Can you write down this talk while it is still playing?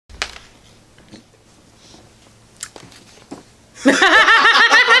Yeah,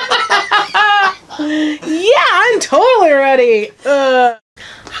 I'm totally ready.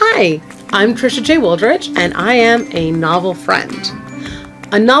 Hi, I'm Trisha J. Wooldridge, and I am a novel friend.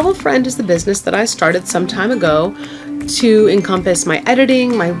 A novel friend is the business that I started some time ago to encompass my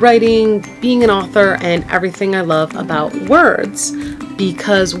editing, my writing, being an author, and everything I love about words.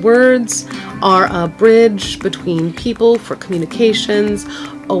 Because words are a bridge between people for communications,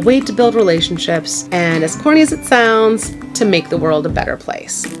 a way to build relationships, and as corny as it sounds, to make the world a better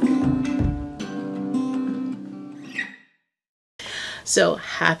place. So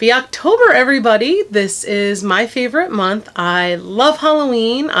happy October, everybody. This is my favorite month. I love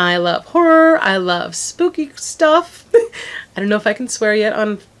Halloween. I love horror. I love spooky stuff. I don't know if I can swear yet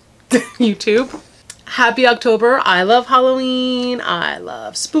on YouTube. Happy October. I love Halloween. I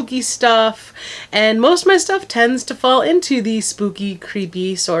love spooky stuff. And most of my stuff tends to fall into the spooky,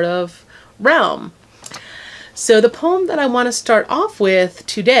 creepy sort of realm. So the poem that I want to start off with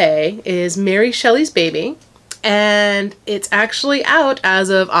today is Mary Shelley's Baby. And it's actually out as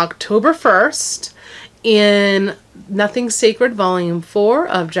of October 1st in Nothing Sacred Volume 4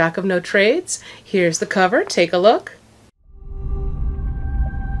 of Jack of No Trades. Here's the cover. Take a look.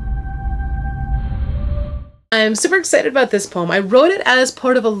 I'm super excited about this poem. I wrote it as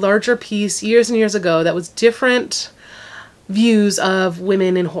part of a larger piece years and years ago that was different views of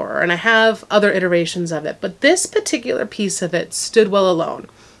women in horror, and I have other iterations of it, but this particular piece of it stood well alone.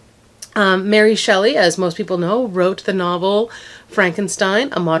 Mary Shelley, as most people know, wrote the novel Frankenstein,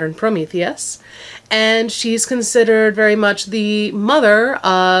 A Modern Prometheus, and she's considered very much the mother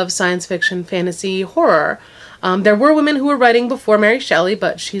of science fiction, fantasy, horror. There were women who were writing before Mary Shelley,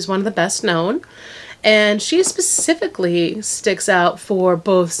 but she's one of the best known. And she specifically sticks out for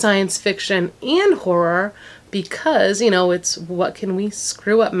both science fiction and horror because, you know, it's what can we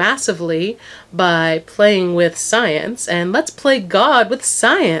screw up massively by playing with science, and let's play God with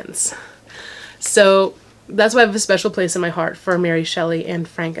science. So that's why I have a special place in my heart for Mary Shelley and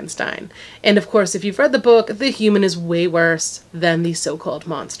Frankenstein. And of course, if you've read the book, the human is way worse than the so-called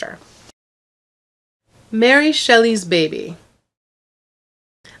monster. Mary Shelley's Baby.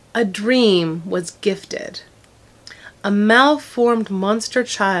 A dream was gifted. A malformed monster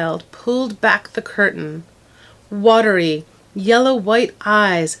child pulled back the curtain. Watery, yellow-white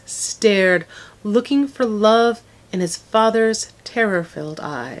eyes stared, looking for love in his father's terror-filled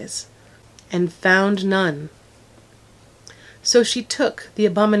eyes, and found none. So she took the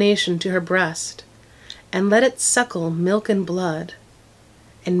abomination to her breast, and let it suckle milk and blood,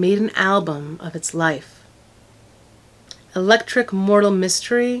 and made an album of its life. Electric mortal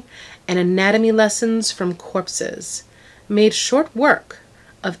mystery and anatomy lessons from corpses made short work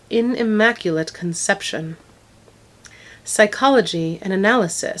of inimmaculate conception. Psychology and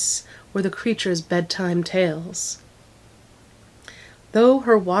analysis were the creature's bedtime tales. Though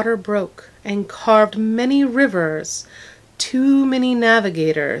her water broke and carved many rivers, too many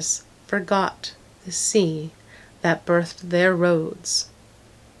navigators forgot the sea that birthed their roads.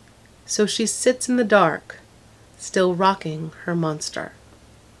 So she sits in the dark, still rocking her monster.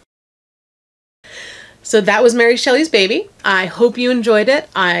 So that was Mary Shelley's Baby. I hope you enjoyed it.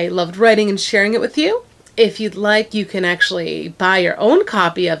 I loved writing and sharing it with you. If you'd like, you can actually buy your own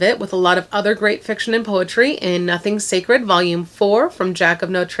copy of it with a lot of other great fiction and poetry in Nothing Sacred Volume 4 from Jack of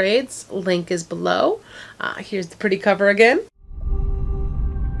No Trades. Link is below. Here's the pretty cover again.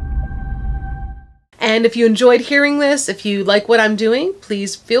 And if you enjoyed hearing this, if you like what I'm doing,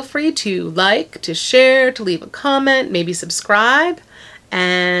 please feel free to like, to share, to leave a comment, maybe subscribe.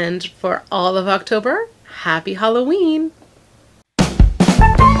 And for all of October, happy Halloween!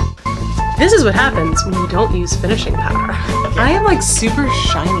 This is what happens when you don't use finishing powder. I am like super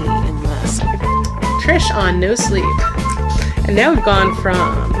shiny in this. Trish on no sleep. And now we've gone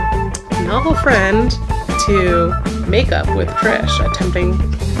from novel friend to makeup with Trish attempting...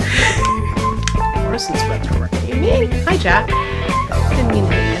 Morrison's friends are working. Yay! Hi, Jack. Didn't mean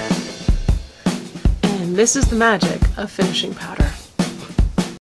to hit you. And this is the magic of finishing powder.